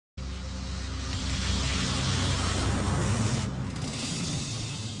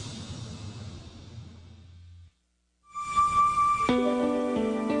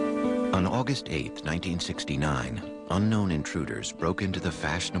August 8, 1969, unknown intruders broke into the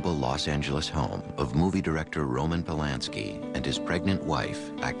fashionable Los Angeles home of movie director Roman Polanski and his pregnant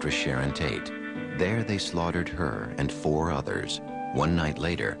wife, actress Sharon Tate. There they slaughtered her and 4 others. One night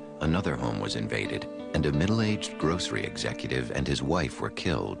later, another home was invaded, and a middle-aged grocery executive and his wife were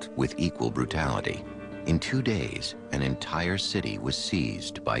killed with equal brutality. In 2 days, an entire city was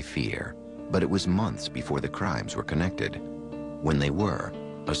seized by fear. But it was months before the crimes were connected. When they were,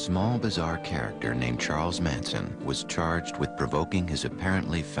 a small, bizarre character named Charles Manson was charged with provoking his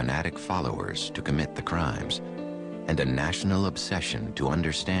apparently fanatic followers to commit the crimes, and a national obsession to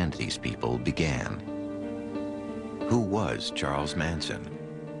understand these people began. Who was Charles Manson?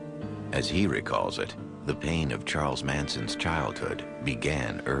 As he recalls it, the pain of Charles Manson's childhood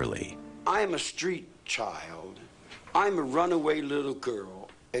began early. I'm a street child. I'm a runaway little girl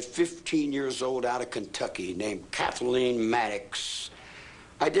at 15 years old out of Kentucky named Kathleen Maddox.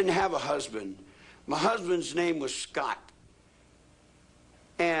 I didn't have a husband. My husband's name was Scott.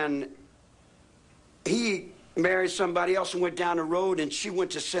 And he married somebody else and went down the road, and she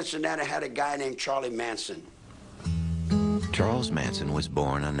went to Cincinnati, had a guy named Charlie Manson. Charles Manson was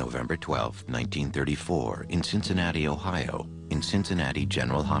born on November 12, 1934, in Cincinnati, Ohio, in Cincinnati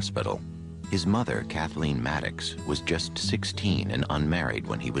General Hospital. His mother, Kathleen Maddox, was just 16 and unmarried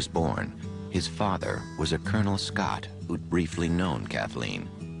when he was born. His father was a Colonel Scott who'd briefly known Kathleen.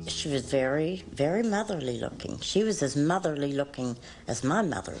 She was very, very motherly looking. She was as motherly looking as my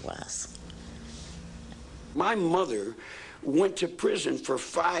mother was. My mother went to prison for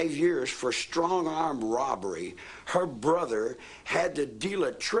 5 years for strong-arm robbery. Her brother had to deal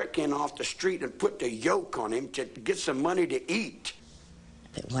a trick in off the street and put the yoke on him to get some money to eat.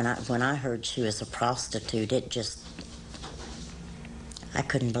 But when I heard she was a prostitute, it just, I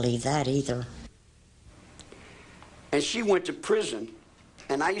couldn't believe that either. And she went to prison,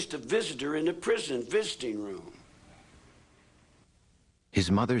 and I used to visit her in the prison visiting room.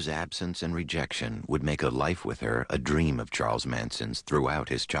 His mother's absence and rejection would make a life with her a dream of Charles Manson's throughout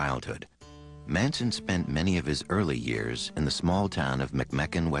his childhood. Manson spent many of his early years in the small town of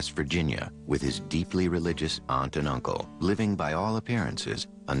McMecken, West Virginia, with his deeply religious aunt and uncle, living by all appearances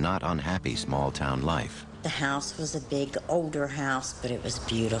a not unhappy small-town life. The house was a big, older house, but it was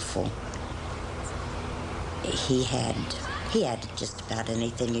beautiful. He had just about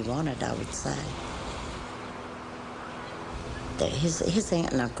anything he wanted, I would say. His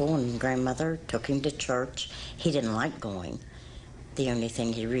aunt and uncle and grandmother took him to church. He didn't like going. The only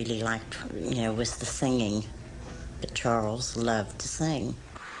thing he really liked, was the singing. But Charles loved to sing.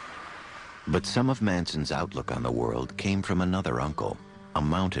 But some of Manson's outlook on the world came from another uncle, a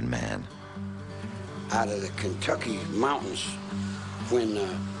mountain man. Out of the Kentucky mountains, when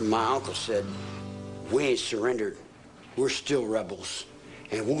my uncle said, "We ain't surrendered, we're still rebels,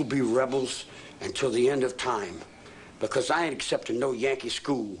 and we'll be rebels until the end of time, because I ain't accepting no Yankee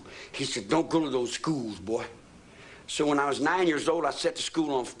school." He said, "Don't go to those schools, boy." So when I was 9 years old, I set the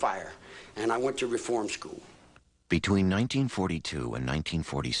school on fire, and I went to reform school. Between 1942 and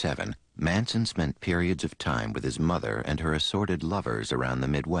 1947, Manson spent periods of time with his mother and her assorted lovers around the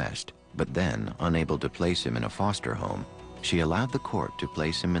Midwest. But then, unable to place him in a foster home, she allowed the court to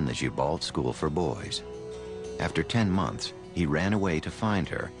place him in the Gibault School for Boys. After 10 months, he ran away to find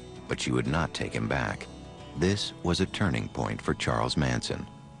her, but she would not take him back. This was a turning point for Charles Manson.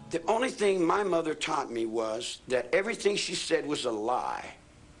 The only thing my mother taught me was that everything she said was a lie.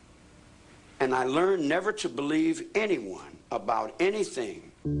 And I learned never to believe anyone about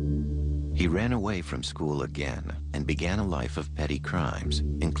anything. He ran away from school again and began a life of petty crimes,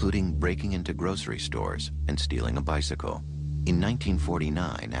 including breaking into grocery stores and stealing a bicycle. In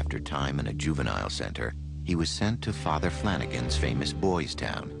 1949, after time in a juvenile center, he was sent to Father Flanagan's famous Boys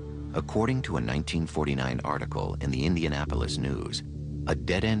Town. According to a 1949 article in the Indianapolis News, a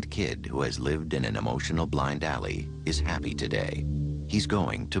dead-end kid who has lived in an emotional blind alley is happy today. He's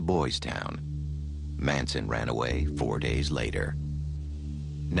going to Boys Town. Manson ran away 4 days later.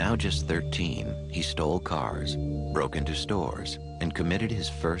 Now just 13, he stole cars, broke into stores, and committed his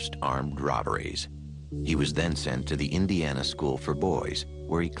first armed robberies. He was then sent to the Indiana School for Boys,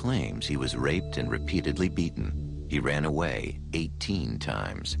 where he claims he was raped and repeatedly beaten. He ran away 18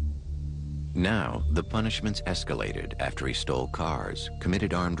 times. Now, the punishments escalated after he stole cars,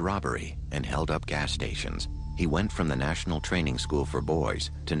 committed armed robbery, and held up gas stations. He went from the National Training School for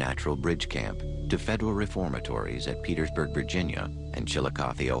Boys to Natural Bridge Camp to federal reformatories at Petersburg, Virginia, and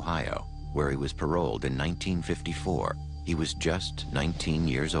Chillicothe, Ohio, where he was paroled in 1954. He was just 19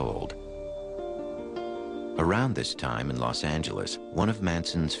 years old. Around this time in Los Angeles, one of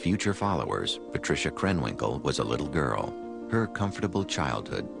Manson's future followers, Patricia Krenwinkel, was a little girl. Her comfortable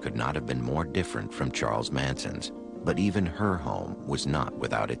childhood could not have been more different from Charles Manson's, but even her home was not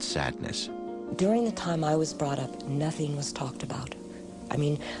without its sadness. During the time I was brought up, nothing was talked about. I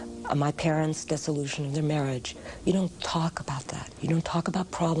mean, my parents' dissolution of their marriage, you don't talk about that. You don't talk about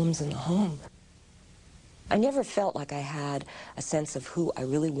problems in the home. I never felt like I had a sense of who I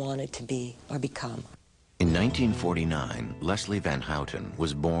really wanted to be or become. In 1949, Leslie Van Houten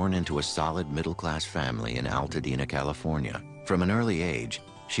was born into a solid middle-class family in Altadena, California. From an early age,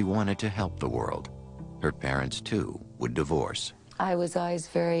 she wanted to help the world. Her parents, too, would divorce. I was always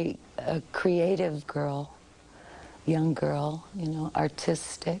very creative girl, young girl, you know,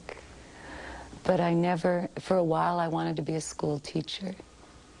 artistic. But I never, for a while, I wanted to be a school teacher.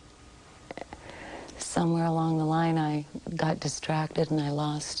 Somewhere along the line, I got distracted and I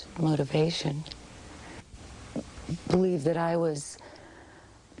lost motivation. Believe that I was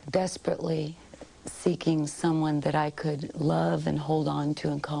desperately seeking someone that I could love and hold on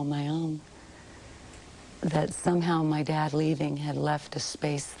to and call my own. That somehow my dad leaving had left a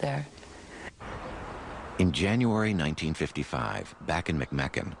space there. In January 1955, back in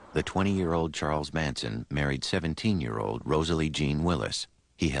McMecken, the 20-year-old Charles Manson married 17-year-old Rosalie Jean Willis.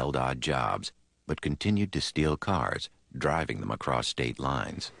 He held odd jobs, but continued to steal cars, driving them across state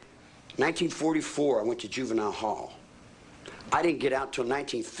lines. 1944, I went to juvenile hall. I didn't get out till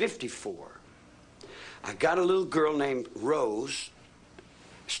 1954. I got a little girl named Rose,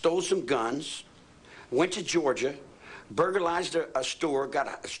 stole some guns, went to Georgia, burglarized a store,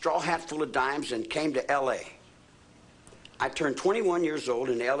 got a straw hat full of dimes, and came to L.A. I turned 21 years old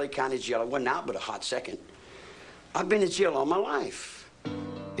in the L.A. County Jail. I wasn't out but a hot second. I've been in jail all my life.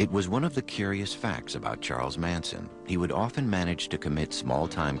 It was one of the curious facts about Charles Manson. He would often manage to commit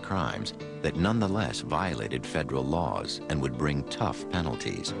small-time crimes that nonetheless violated federal laws and would bring tough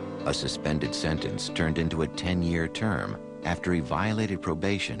penalties. A suspended sentence turned into a 10-year term after he violated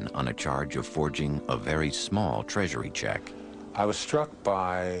probation on a charge of forging a very small treasury check. I was struck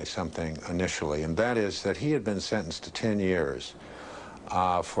by something initially, and that is that he had been sentenced to 10 years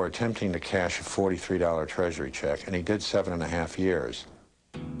for attempting to cash a $43 treasury check, and he did 7.5 years.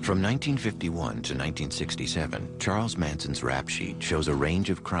 From 1951 to 1967, Charles Manson's rap sheet shows a range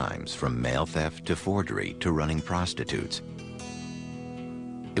of crimes from mail theft to forgery to running prostitutes.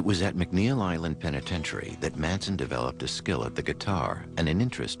 It was at McNeil Island Penitentiary that Manson developed a skill at the guitar and an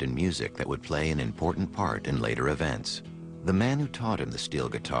interest in music that would play an important part in later events. The man who taught him the steel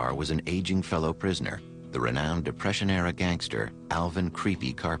guitar was an aging fellow prisoner, the renowned Depression-era gangster Alvin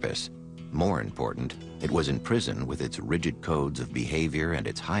 "Creepy" Karpis. More important, it was in prison with its rigid codes of behavior and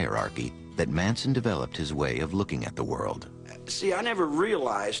its hierarchy that Manson developed his way of looking at the world. See, I never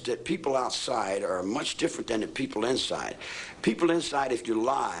realized that people outside are much different than the people inside. People inside, if you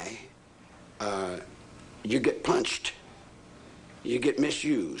lie, you get punched. You get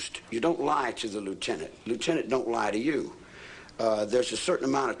misused. You don't lie to the lieutenant. Lieutenant don't lie to you. There's a certain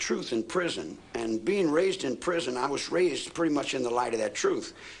amount of truth in prison, and being raised in prison, I was raised pretty much in the light of that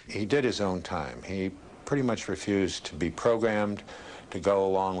truth. He did his own time. He pretty much refused to be programmed to go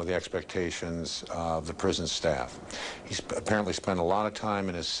along with the expectations of the prison staff. He apparently spent a lot of time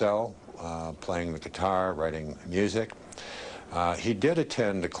in his cell playing the guitar, writing music. He did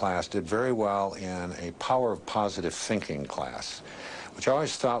attend a class, did very well in a power of positive thinking class, which I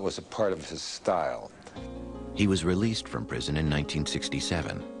always thought was a part of his style. He was released from prison in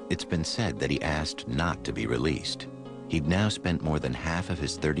 1967. It's been said that he asked not to be released. He'd now spent more than half of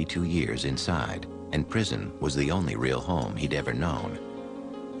his 32 years inside, and prison was the only real home he'd ever known.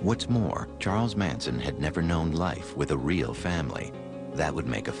 What's more, Charles Manson had never known life with a real family. That would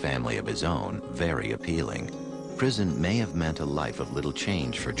make a family of his own very appealing. Prison may have meant a life of little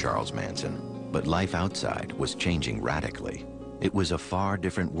change for Charles Manson, but life outside was changing radically. It was a far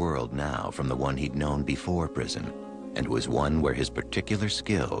different world now from the one he'd known before prison, and was one where his particular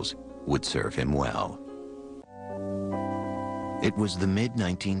skills would serve him well. It was the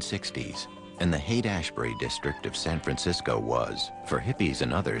mid-1960s, and the Haight-Ashbury district of San Francisco was, for hippies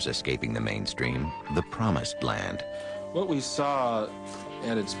and others escaping the mainstream, the promised land. What we saw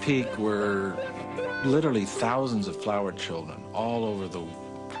at its peak were literally thousands of flower children all over the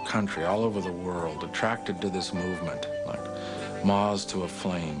country, all over the world, attracted to this movement, like moths to a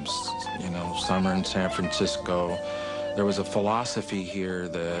flame, you know, summer in San Francisco. There was a philosophy here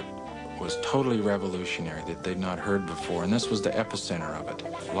that was totally revolutionary that they'd not heard before, and this was the epicenter of it.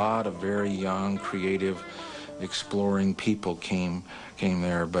 A lot of very young, creative, exploring people came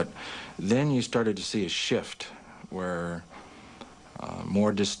there, but then you started to see a shift where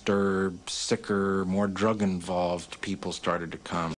more disturbed, sicker, more drug-involved people started to come.